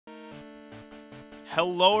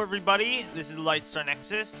Hello everybody, this is Lightstar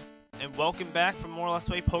Nexus, and welcome back for more Let's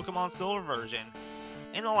Play Pokemon Silver version.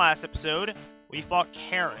 In the last episode, we fought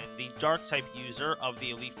Karen, the Dark-type user of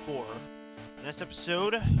the Elite Four. In this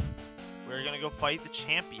episode, we're gonna go fight the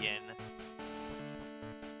champion.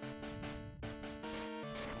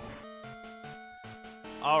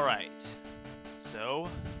 Alright, so,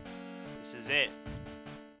 this is it.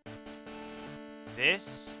 This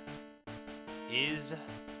is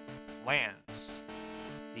Lance,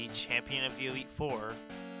 the champion of the Elite Four.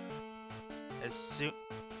 As soon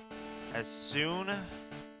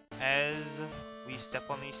as we step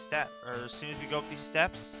on these steps, or as soon as we go up these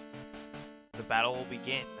steps, the battle will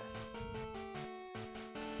begin.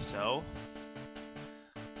 So,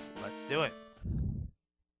 let's do it.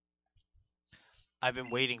 I've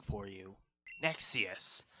been waiting for you,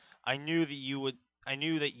 Nexius. I knew that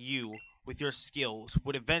you, with your skills,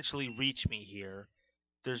 would eventually reach me here.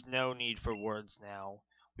 There's no need for words now.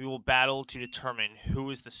 We will battle to determine who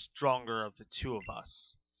is the stronger of the two of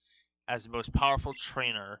us. As the most powerful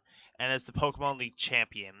trainer, and as the Pokemon League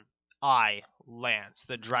champion, I, Lance,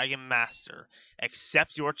 the Dragon Master,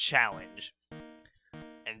 accept your challenge.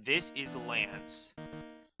 And this is Lance,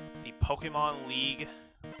 the Pokemon League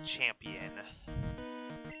champion.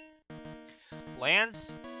 Lance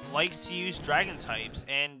likes to use Dragon types,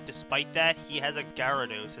 and despite that, he has a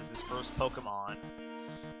Gyarados as his first Pokemon.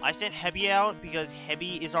 I sent Hebi out because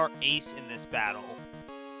Hebi is our ace in this battle.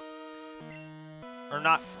 Or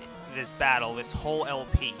not this battle, this whole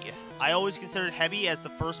LP. I always considered Hebi as the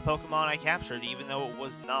first Pokemon I captured, even though it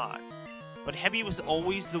was not. But Hebi was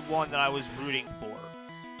always the one that I was rooting for.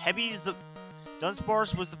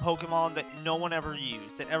 Dunsparce was the Pokemon that no one ever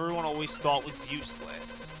used, that everyone always thought was useless.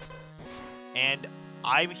 And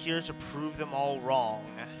I'm here to prove them all wrong.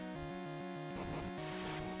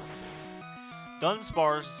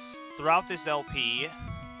 Dunsparce, throughout this LP,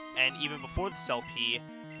 and even before this LP,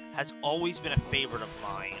 has always been a favorite of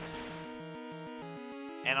mine.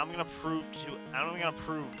 And I'm gonna prove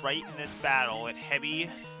right in this battle that Hebi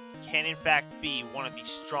can in fact be one of the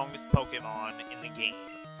strongest Pokemon in the game.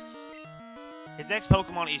 His next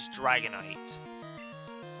Pokemon is Dragonite.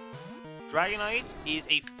 Dragonite is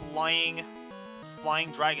a flying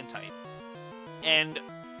dragon type. And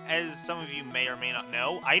as some of you may or may not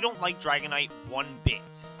know, I don't like Dragonite one bit.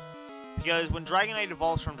 Because when Dragonite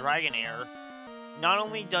evolves from Dragonair, not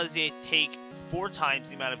only does it take 4 times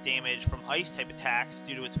the amount of damage from Ice-type attacks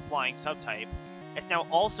due to its flying subtype, it's now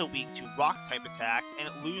also weak to Rock-type attacks, and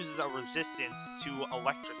it loses a resistance to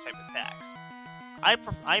Electric-type attacks.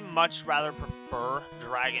 I much rather prefer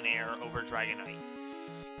Dragonair over Dragonite.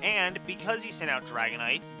 And because he sent out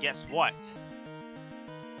Dragonite, guess what?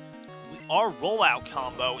 Our rollout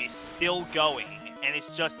combo is still going, and it's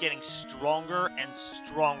just getting stronger and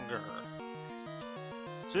stronger.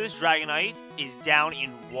 So this Dragonite is down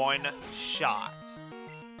in one shot.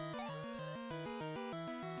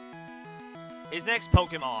 His next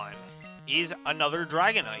Pokemon is another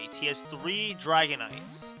Dragonite. He has 3 Dragonites.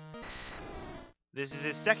 This is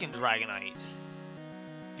his second Dragonite.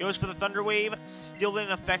 Goes for the Thunder Wave, still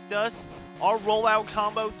didn't affect us. Our rollout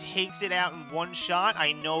combo takes it out in one shot.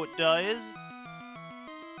 I know it does.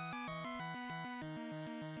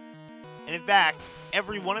 And in fact,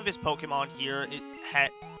 every one of his Pokemon here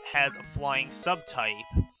has a flying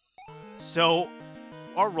subtype. So,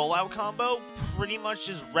 our rollout combo pretty much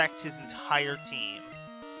just wrecked his entire team.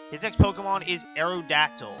 His next Pokemon is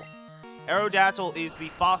Aerodactyl. Aerodactyl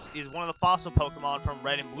is one of the fossil Pokemon from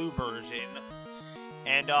Red and Blue version.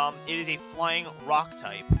 And it is a flying rock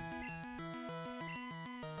type.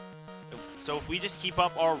 So if we just keep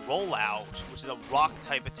up our rollout, which is a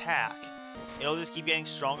rock-type attack, it'll just keep getting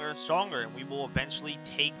stronger and stronger, and we will eventually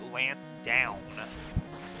take Lance down.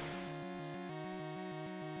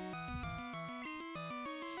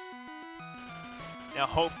 Now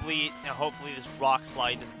hopefully this Rock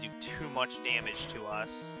Slide doesn't do too much damage to us.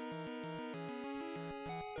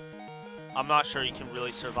 I'm not sure he can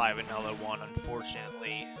really survive another one,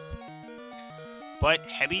 unfortunately. But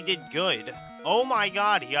Hebi did good. Oh my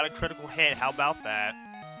god, he got a critical hit. How about that?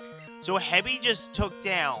 So Hebi just took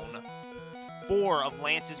down 4 of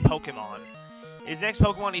Lance's Pokemon. His next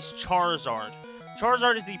Pokemon is Charizard.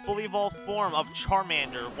 Charizard is the fully evolved form of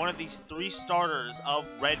Charmander, one of these 3 starters of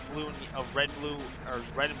Red and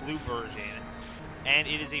Blue version. And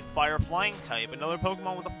it is a Fire Flying type, another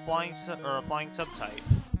Pokemon with a flying subtype.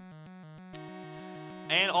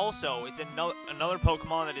 And also, it's another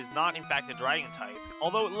Pokemon that is not, in fact, a Dragon type.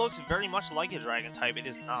 Although it looks very much like a Dragon type, it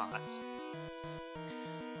is not.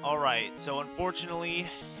 Alright, so unfortunately,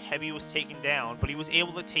 Hebi was taken down, but he was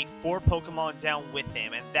able to take 4 Pokemon down with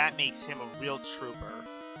him, and that makes him a real trooper.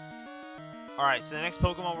 Alright, so the next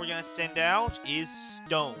Pokemon we're going to send out is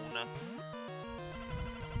Stone.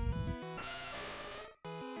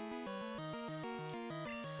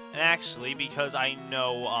 And actually, because I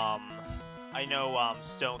know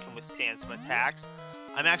Stone can withstand some attacks,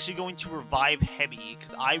 I'm actually going to revive Hebi,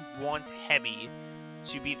 because I want Hebi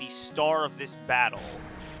to be the star of this battle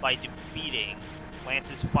by defeating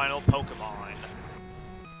Lance's final Pokemon.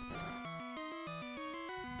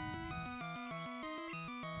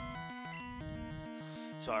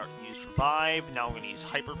 So I already used Revive, now I'm going to use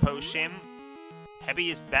Hyper Potion.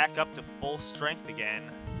 Hebi is back up to full strength again.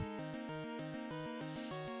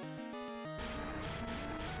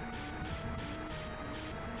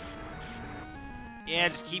 Yeah,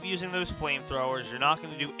 just keep using those flamethrowers. You're not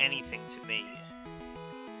going to do anything to me.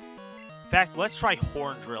 In fact, let's try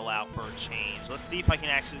Horn Drill out for a change. Let's see if I can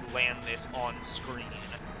actually land this on screen.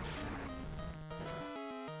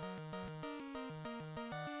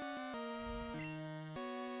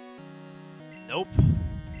 Nope.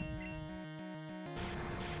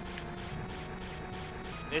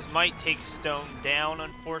 This might take Stone down,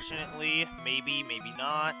 unfortunately. Maybe, maybe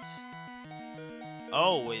not.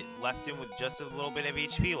 Oh, it left him with just a little bit of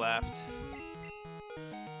HP left.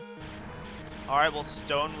 Alright, well,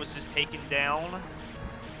 Stone was just taken down.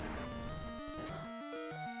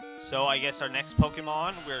 So I guess our next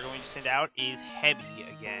Pokemon we're going to send out is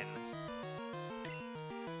Hebi again.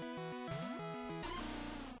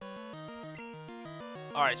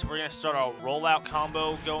 Alright, so we're going to start our rollout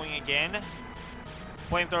combo going again.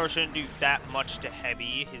 Flamethrower shouldn't do that much to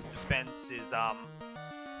Hebi. His defense is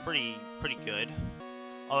pretty good.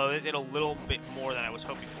 Although it did a little bit more than I was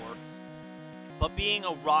hoping for. But being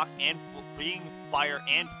a rock and being fire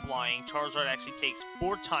and flying, Charizard actually takes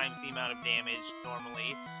 4 times the amount of damage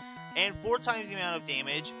normally, and 4 times the amount of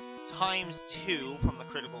damage times 2 from the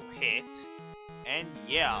critical hit. And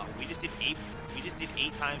yeah, we just did 8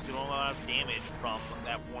 times the normal amount of damage from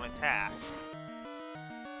that one attack.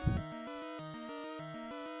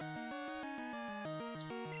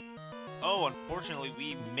 Oh, unfortunately,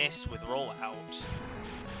 we missed with rollout.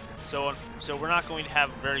 So we're not going to have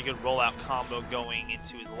a very good rollout combo going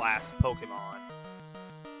into his last Pokemon.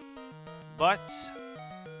 But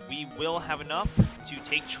we will have enough to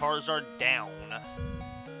take Charizard down.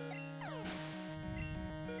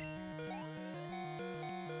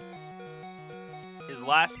 His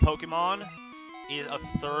last Pokemon is a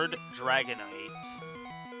 3rd Dragonite.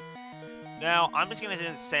 Now, I'm just going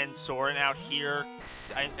to send Soren out here,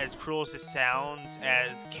 as cruel as it sounds,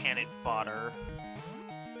 as cannon fodder.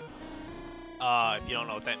 If you don't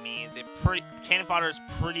know what that means, cannon fodder is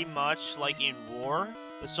pretty much like in war,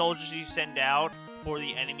 the soldiers you send out for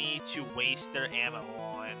the enemy to waste their ammo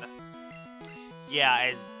on.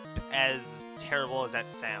 Yeah, as terrible as that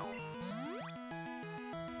sounds.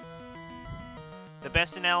 The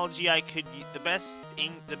best analogy the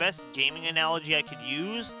best gaming analogy I could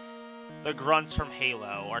use, the grunts from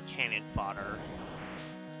Halo are cannon fodder.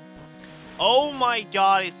 Oh my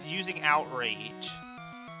god, it's using Outrage.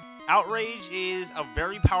 Outrage is a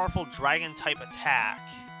very powerful dragon-type attack.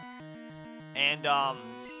 And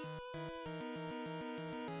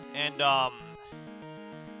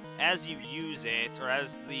as you use it, or as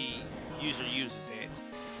the user uses it,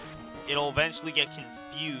 it'll eventually get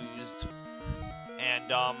confused.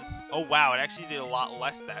 And, oh wow, it actually did a lot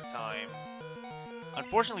less that time.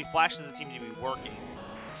 Unfortunately, Flash doesn't seem to be working.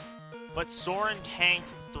 But Soren tanked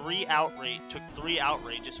 3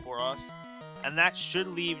 outrages for us, and that should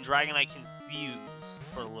leave Dragonite confused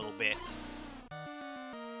for a little bit.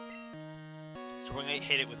 So we're going to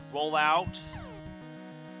hit it with Rollout.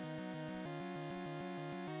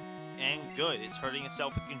 And good, it's hurting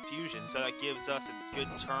itself with Confusion, so that gives us a good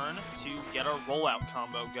turn to get our Rollout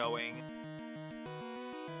combo going.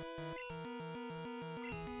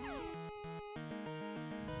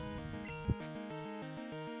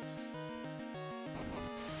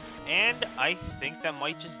 And I think that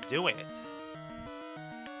might just do it.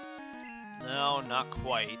 No, not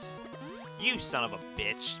quite. You son of a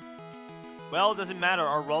bitch. Well, it doesn't matter.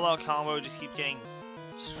 Our rollout combo just keeps getting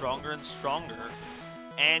stronger and stronger.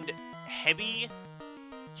 And Hebi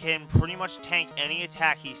can pretty much tank any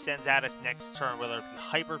attack he sends at us next turn, whether it be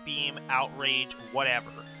Hyper Beam, Outrage,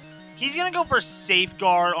 whatever. He's gonna go for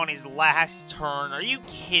Safeguard on his last turn. Are you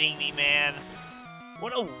kidding me, man?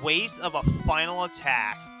 What a waste of a final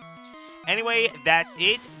attack. Anyway, that's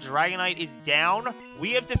it. Dragonite is down.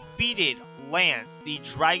 We have defeated Lance, the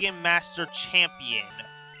Dragon Master Champion,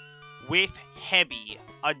 with Hebi,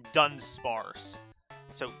 a Dunsparce.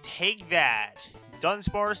 So take that,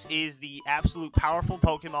 Dunsparce is the absolute powerful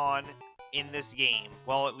Pokemon in this game.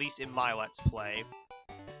 Well, at least in my Let's Play.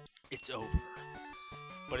 It's over.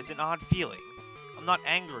 But it's an odd feeling. I'm not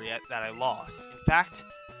angry that I lost. In fact,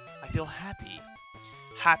 I feel happy.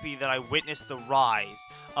 Happy that I witnessed the rise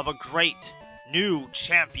of a great new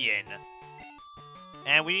champion.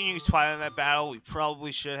 And we didn't use Twilight in that battle. We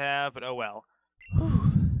probably should have, but oh well.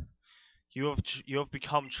 Whew. You have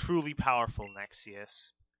become truly powerful,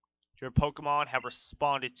 Nexius. Your Pokemon have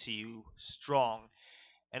responded to you strong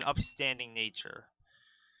and upstanding nature.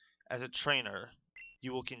 As a trainer,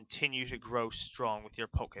 you will continue to grow strong with your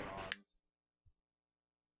Pokemon.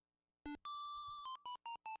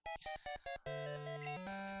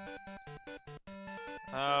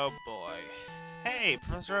 Oh boy. Hey,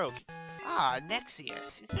 Professor Oak. Ah,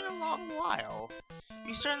 Nexius, it's been a long while.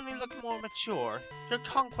 You certainly look more mature. Your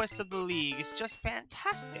conquest of the League is just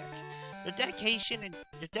fantastic. Your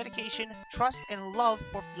dedication, trust, and love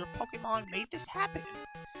for your Pokemon made this happen.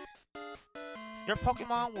 Your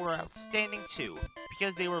Pokemon were outstanding too,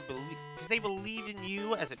 because they believed in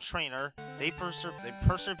you as a trainer. They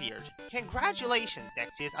persevered. Congratulations,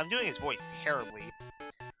 Nexius. I'm doing his voice terribly.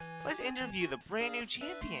 Let's interview the brand new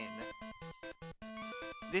champion.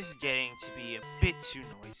 This is getting to be a bit too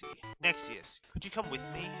noisy. Nexius, could you come with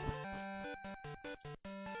me?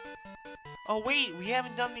 Oh wait, we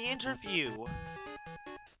haven't done the interview.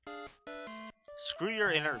 Screw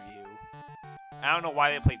your interview. I don't know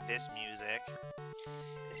why they played this music.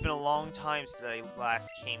 It's been a long time since I last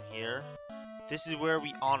came here. This is where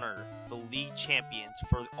we honor the League champions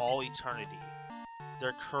for all eternity.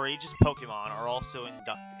 Their courageous Pokemon are also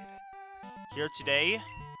inducted. Here today,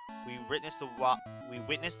 we witness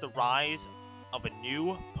the rise of a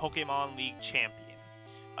new Pokemon League champion,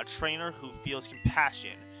 a trainer who feels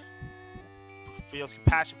compassion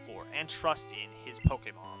for and trust in his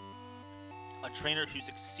Pokemon, a trainer who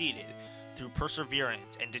succeeded through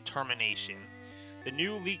perseverance and determination, the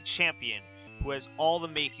new League champion who has all the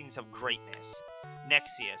makings of greatness.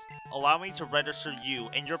 Nexius, allow me to register you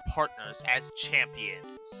and your partners as champions.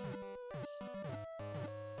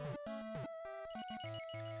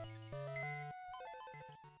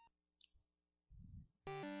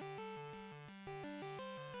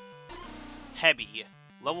 Hebi,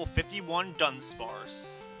 level 51 Dunsparce.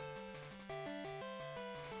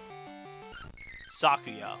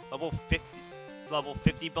 Sakuya, level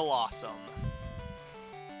 50 Bellosom.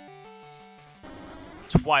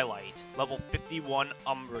 Twilight, level 51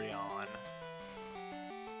 Umbreon.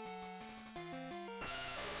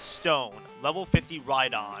 Stone, level 50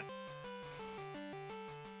 Rhydon.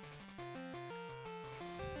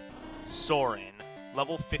 Soren,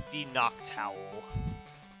 level 50 Noctowl.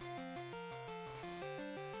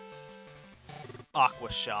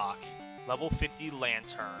 AquaShock, level 50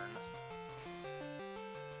 Lanturn.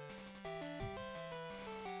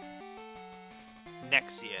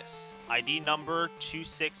 Nexius, ID number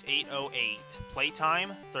 26808.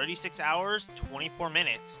 Playtime, 36 hours, 24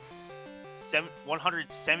 minutes.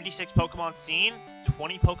 176 Pokemon seen,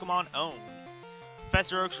 20 Pokemon owned.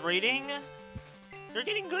 Professor Oak's rating? You're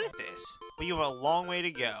getting good at this, but you have a long way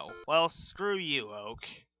to go. Well, screw you, Oak.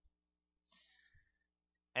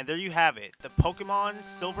 And there you have it, the Pokemon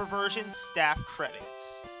Silver version staff credits.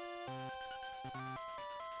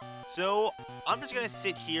 So, I'm just gonna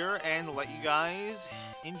sit here and let you guys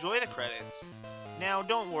enjoy the credits. Now,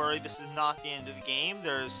 don't worry, this is not the end of the game.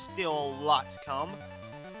 There's still a lot to come.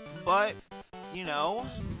 But, you know...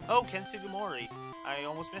 Oh, Ken Sugimori. I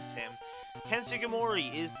almost missed him. Ken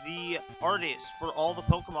Sugimori is the artist for all the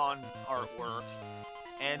Pokemon artwork.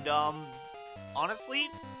 And, honestly,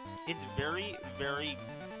 it's very, very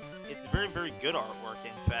good artwork,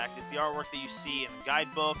 in fact. It's the artwork that you see in the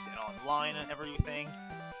guidebooks and online and everything.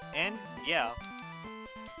 And, yeah.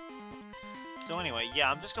 So anyway,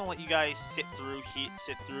 yeah, I'm just gonna let you guys sit through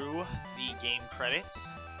the game credits.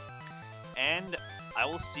 And I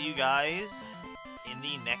will see you guys in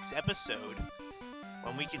the next episode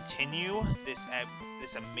when we continue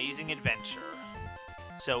this amazing adventure.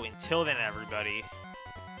 So until then, everybody.